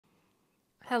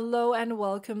Hello and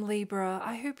welcome, Libra.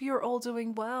 I hope you're all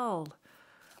doing well.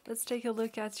 Let's take a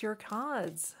look at your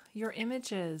cards, your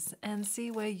images, and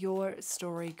see where your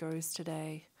story goes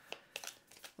today.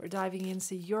 We're diving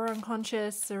into your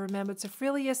unconscious, so remember to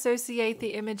freely associate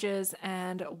the images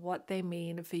and what they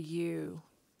mean for you.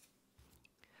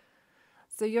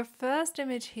 So your first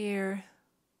image here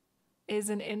is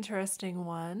an interesting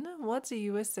one. What do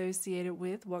you associate it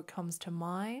with? What comes to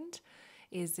mind?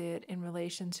 Is it in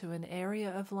relation to an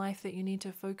area of life that you need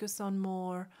to focus on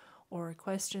more, or a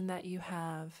question that you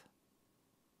have?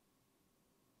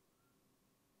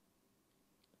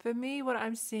 For me, what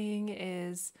I'm seeing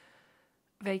is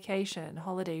vacation,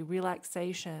 holiday,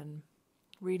 relaxation,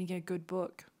 reading a good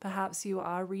book. Perhaps you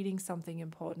are reading something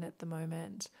important at the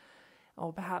moment,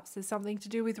 or perhaps there's something to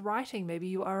do with writing. Maybe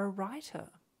you are a writer.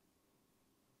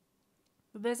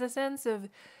 But there's a sense of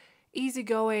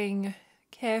easygoing,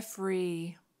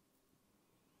 carefree,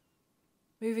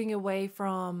 moving away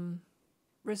from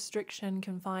restriction,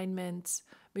 confinement,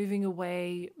 moving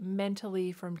away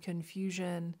mentally from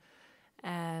confusion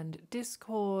and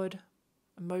discord,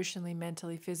 emotionally,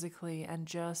 mentally, physically, and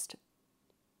just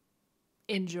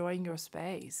enjoying your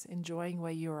space, enjoying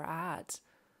where you're at,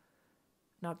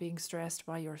 not being stressed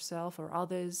by yourself or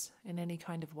others in any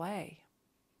kind of way.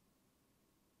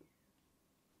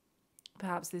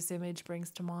 Perhaps this image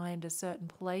brings to mind a certain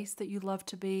place that you love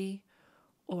to be,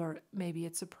 or maybe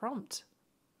it's a prompt.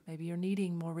 Maybe you're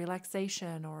needing more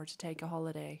relaxation or to take a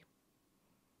holiday.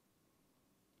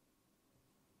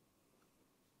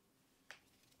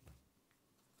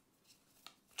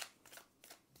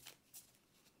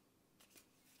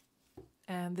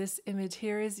 And this image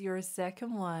here is your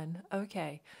second one.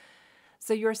 Okay,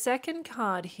 so your second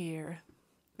card here,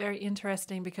 very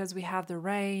interesting because we have the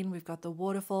rain, we've got the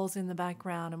waterfalls in the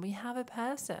background, and we have a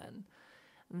person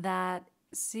that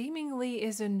seemingly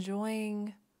is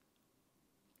enjoying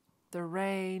the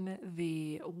rain,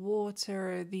 the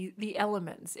water, the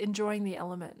elements, enjoying the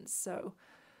elements. So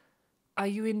are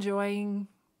you enjoying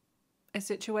a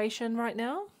situation right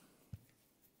now?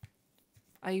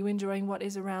 Are you enjoying what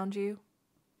is around you?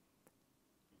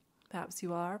 Perhaps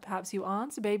you are, perhaps you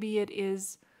aren't. Maybe it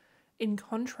is in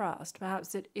contrast.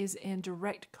 Perhaps it is in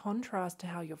direct contrast to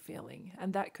how you're feeling,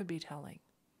 and that could be telling.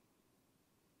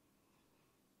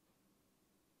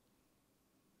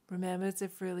 Remember to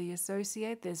freely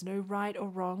associate. There's no right or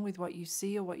wrong with what you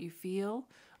see or what you feel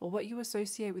or what you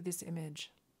associate with this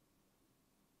image.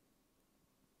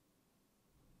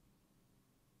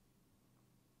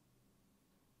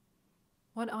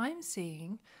 What I'm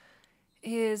seeing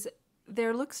is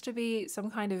there looks to be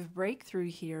some kind of breakthrough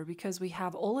here because we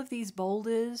have all of these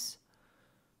boulders.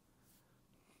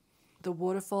 The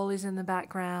waterfall is in the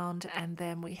background, and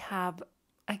then we have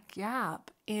a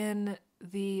gap in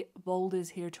the boulders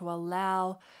here to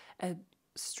allow a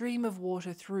stream of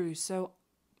water through. So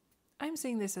I'm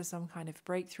seeing this as some kind of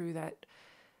breakthrough that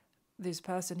this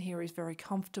person here is very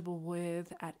comfortable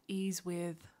with, at ease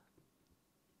with.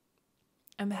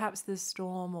 And perhaps the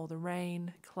storm or the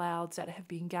rain clouds that have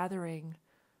been gathering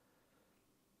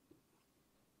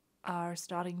are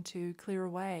starting to clear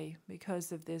away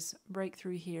because of this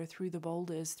breakthrough here through the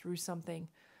boulders, through something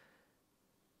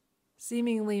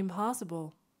seemingly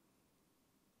impossible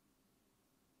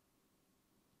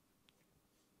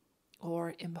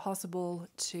or impossible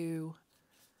to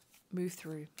move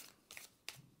through.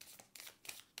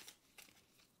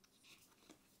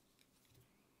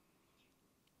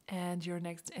 And your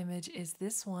next image is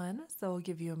this one, so I'll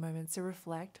give you a moment to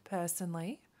reflect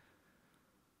personally.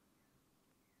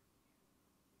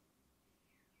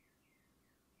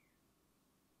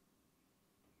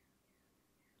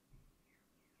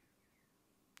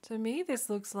 To me, this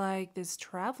looks like this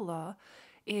traveler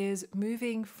is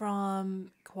moving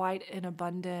from quite an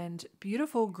abundant,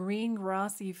 beautiful green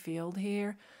grassy field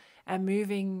here and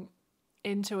moving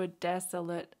into a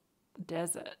desolate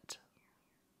desert.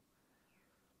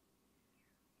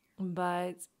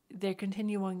 But they're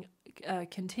continuing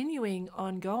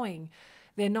ongoing.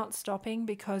 They're not stopping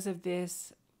because of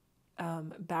this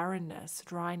barrenness,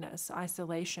 dryness,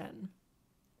 isolation.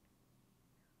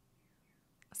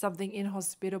 Something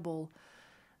inhospitable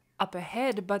up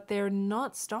ahead, but they're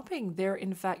not stopping. They're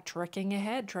in fact trekking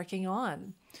ahead, trekking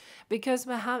on. Because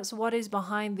perhaps what is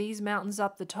behind these mountains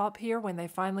up the top here, when they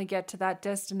finally get to that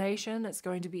destination, it's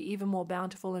going to be even more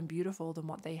bountiful and beautiful than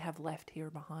what they have left here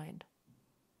behind.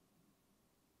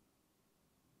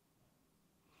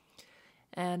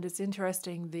 And it's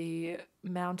interesting, the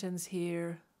mountains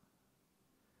here,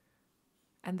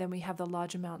 and then we have the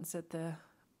larger mountains at the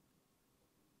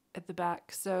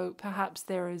back. So perhaps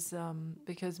there is,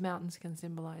 because mountains can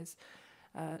symbolize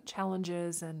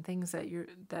challenges and things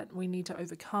that we need to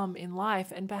overcome in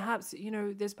life. And perhaps,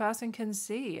 this person can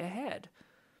see ahead.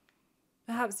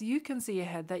 Perhaps you can see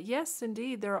ahead that yes,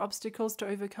 indeed, there are obstacles to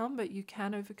overcome, but you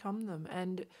can overcome them.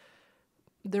 And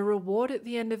the reward at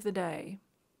the end of the day,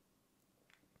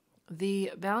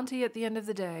 the bounty at the end of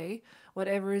the day,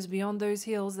 whatever is beyond those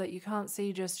hills that you can't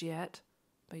see just yet,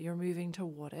 but you're moving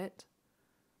toward it,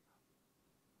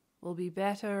 will be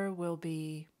better, will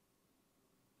be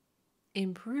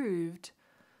improved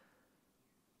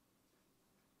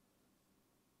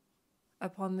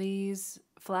upon these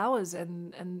flowers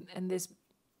and this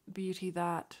beauty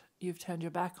that you've turned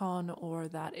your back on, or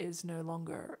that is no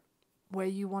longer where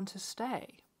you want to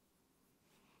stay.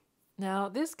 Now,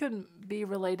 this can be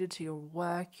related to your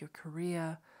work, your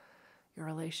career, your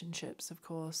relationships, of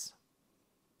course.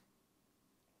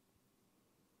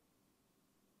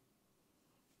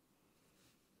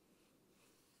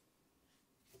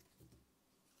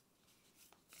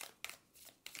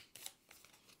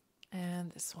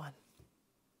 And this one.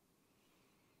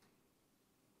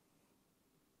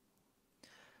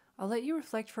 I'll let you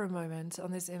reflect for a moment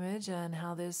on this image and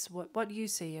how this, what you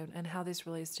see and how this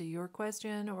relates to your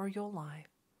question or your life.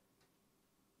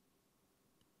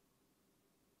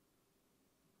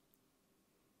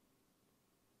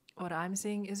 What I'm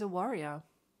seeing is a warrior.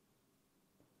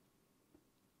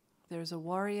 There's a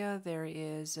warrior, there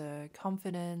is a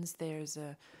confidence, there's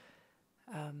a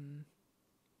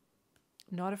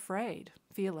not afraid,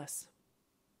 fearless.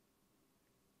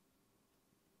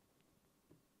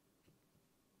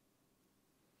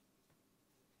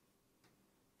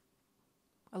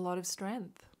 A lot of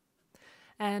strength.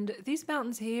 And these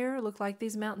mountains here look like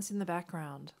these mountains in the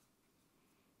background.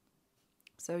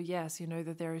 So yes, you know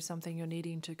that there is something you're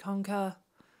needing to conquer.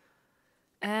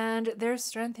 And there's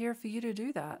strength here for you to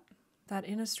do that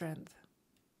inner strength.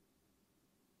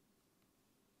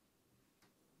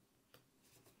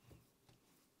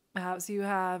 Perhaps you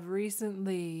have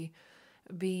recently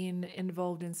been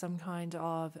involved in some kind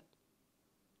of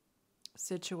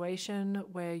situation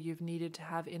where you've needed to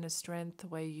have inner strength,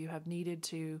 where you have needed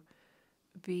to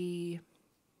be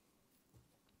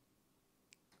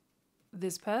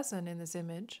this person in this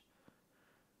image.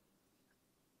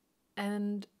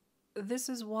 And this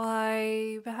is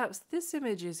why perhaps this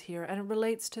image is here, and it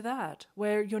relates to that,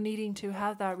 where you're needing to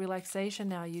have that relaxation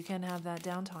now. You can have that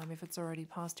downtime if it's already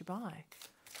passed you by,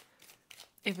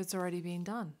 if it's already been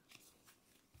done.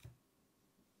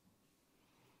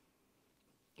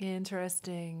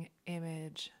 Interesting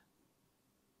image.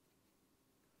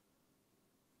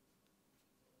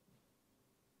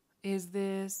 Is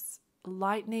this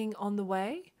lightning on the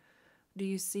way? Do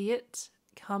you see it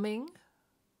coming?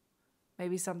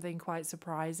 Maybe something quite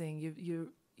surprising.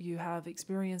 You have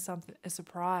experienced something, a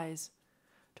surprise,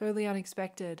 totally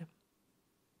unexpected.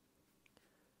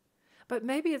 But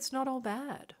maybe it's not all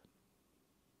bad.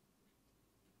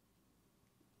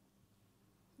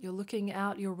 You're looking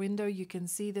out your window, you can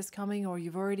see this coming, or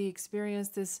you've already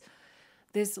experienced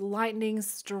this lightning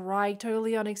strike,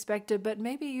 totally unexpected, but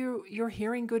maybe you're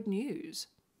hearing good news.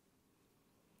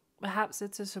 Perhaps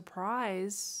it's a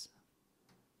surprise.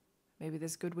 Maybe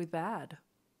there's good with bad.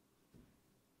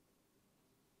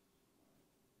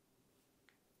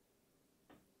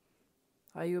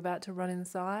 Are you about to run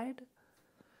inside?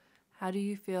 How do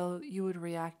you feel you would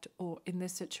react or in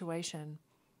this situation?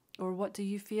 Or what do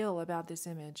you feel about this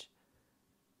image?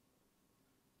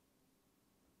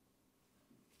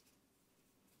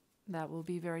 That will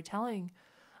be very telling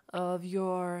of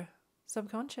your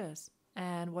subconscious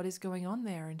and what is going on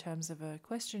there in terms of a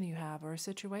question you have or a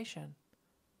situation.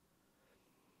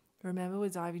 Remember, we're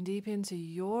diving deep into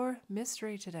your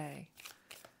mystery today.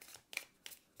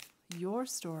 Your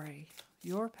story,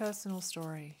 your personal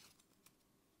story.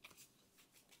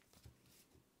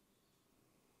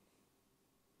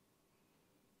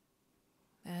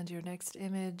 And your next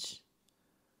image,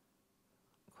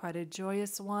 quite a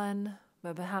joyous one,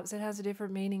 but perhaps it has a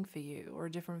different meaning for you, or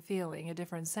a different feeling, a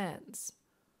different sense.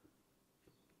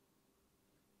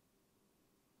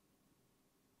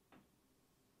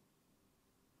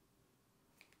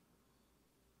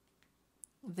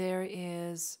 There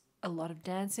is a lot of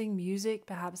dancing, music,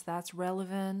 perhaps that's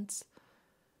relevant.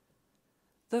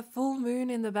 The full moon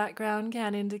in the background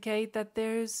can indicate that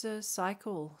there's a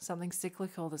cycle, something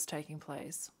cyclical that's taking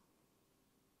place.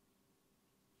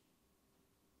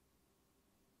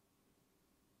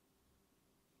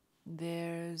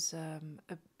 There's a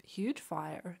huge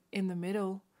fire in the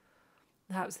middle.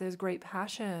 Perhaps there's great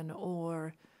passion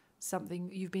or something,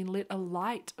 you've been lit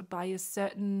alight by a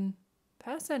certain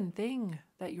person, thing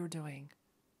that you're doing.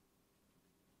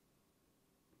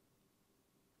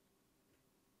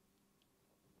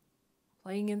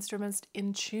 playing instruments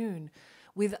in tune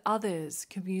with others,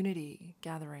 community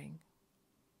gathering.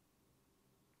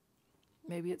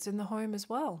 Maybe it's in the home as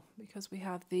well, because we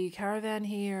have the caravan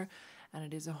here and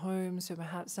it is a home, so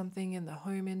perhaps something in the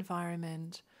home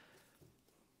environment.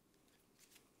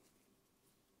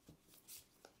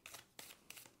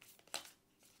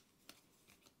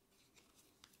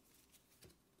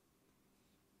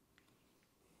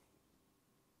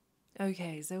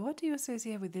 Okay, so what do you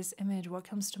associate with this image? What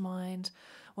comes to mind?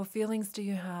 What feelings do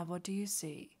you have? What do you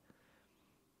see?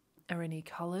 Are any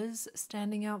colors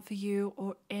standing out for you,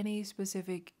 or any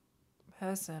specific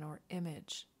person or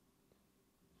image?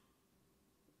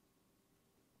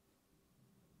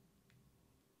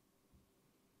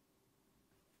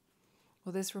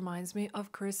 Well, this reminds me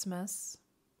of Christmas.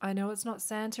 I know it's not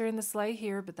Santa in the sleigh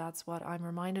here, but that's what I'm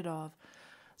reminded of.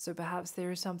 So perhaps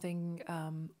there is something,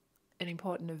 an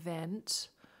important event,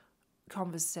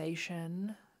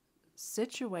 conversation,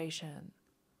 situation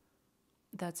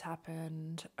that's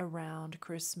happened around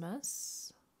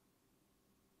Christmas.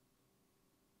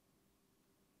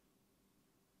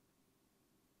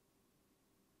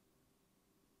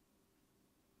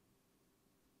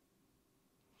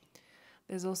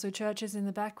 There's also churches in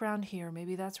the background here.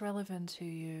 Maybe that's relevant to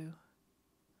you.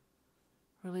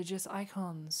 Religious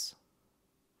icons.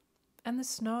 And the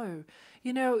snow.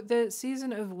 You know, the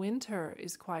season of winter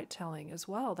is quite telling as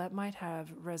well. That might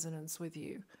have resonance with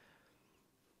you.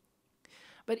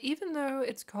 But even though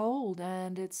it's cold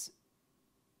and it's,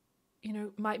 you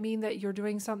know, might mean that you're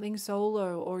doing something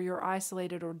solo or you're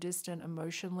isolated or distant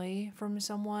emotionally from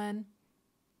someone.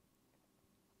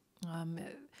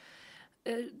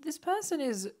 This person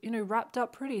is, you know, wrapped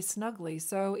up pretty snugly.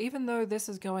 So even though this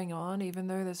is going on, even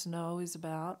though the snow is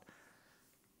about,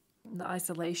 the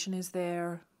isolation is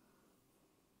there,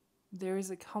 there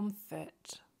is a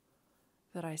comfort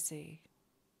that I see.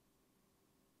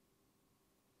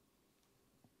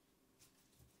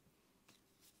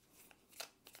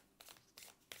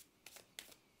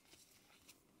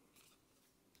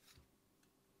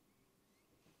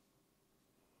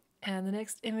 And the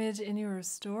next image in your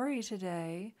story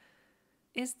today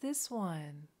is this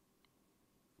one.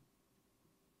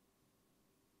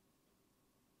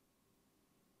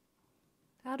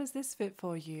 How does this fit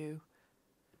for you?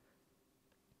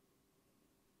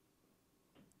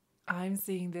 I'm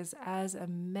seeing this as a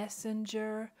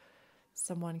messenger,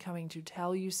 someone coming to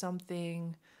tell you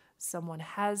something, someone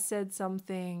has said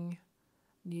something,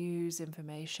 news,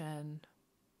 information.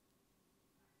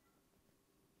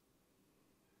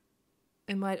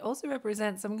 It might also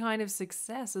represent some kind of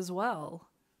success as well.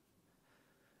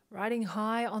 Riding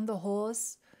high on the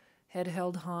horse, head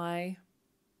held high.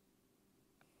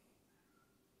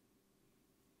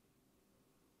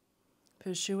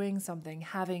 Pursuing something,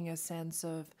 having a sense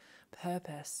of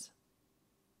purpose.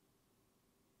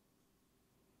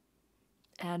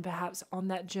 And perhaps on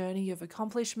that journey of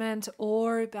accomplishment,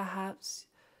 or perhaps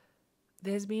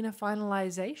there's been a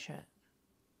finalization.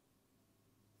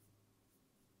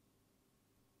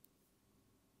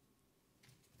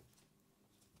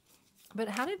 But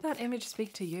how did that image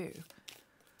speak to you?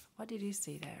 What did you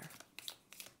see there?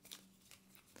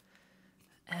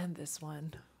 And this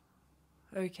one.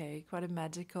 Okay, quite a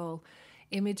magical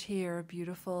image here.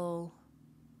 Beautiful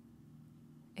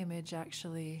image,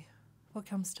 actually. What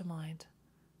comes to mind?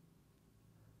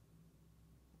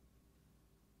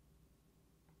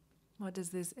 What does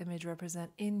this image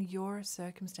represent in your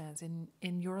circumstance,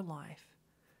 in your life?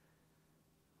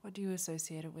 What do you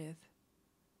associate it with?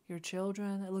 Your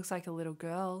children? It looks like a little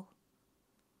girl.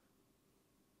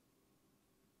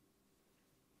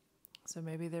 So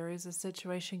maybe there is a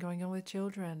situation going on with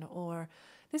children, or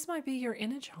this might be your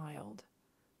inner child.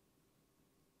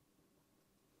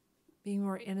 Being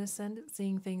more innocent,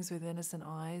 seeing things with innocent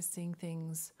eyes, seeing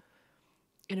things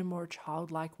in a more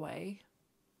childlike way.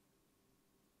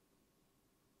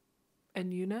 A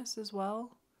newness as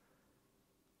well.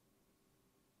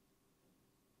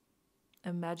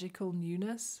 A magical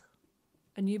newness.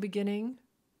 A new beginning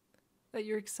that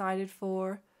you're excited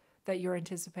for, that you're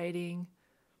anticipating.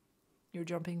 You're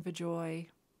jumping for joy.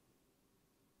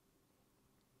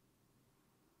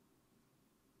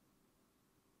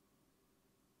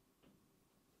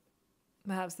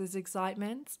 Perhaps there's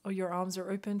excitement, or your arms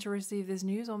are open to receive this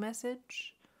news or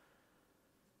message.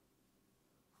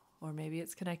 Or maybe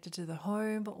it's connected to the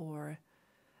home, or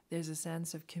there's a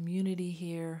sense of community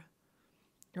here,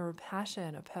 or a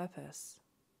passion, a purpose.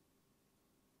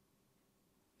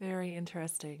 Very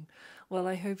interesting. Well,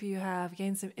 I hope you have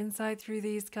gained some insight through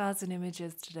these cards and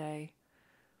images today.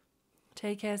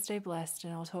 Take care, stay blessed,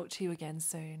 and I'll talk to you again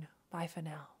soon. Bye for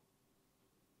now.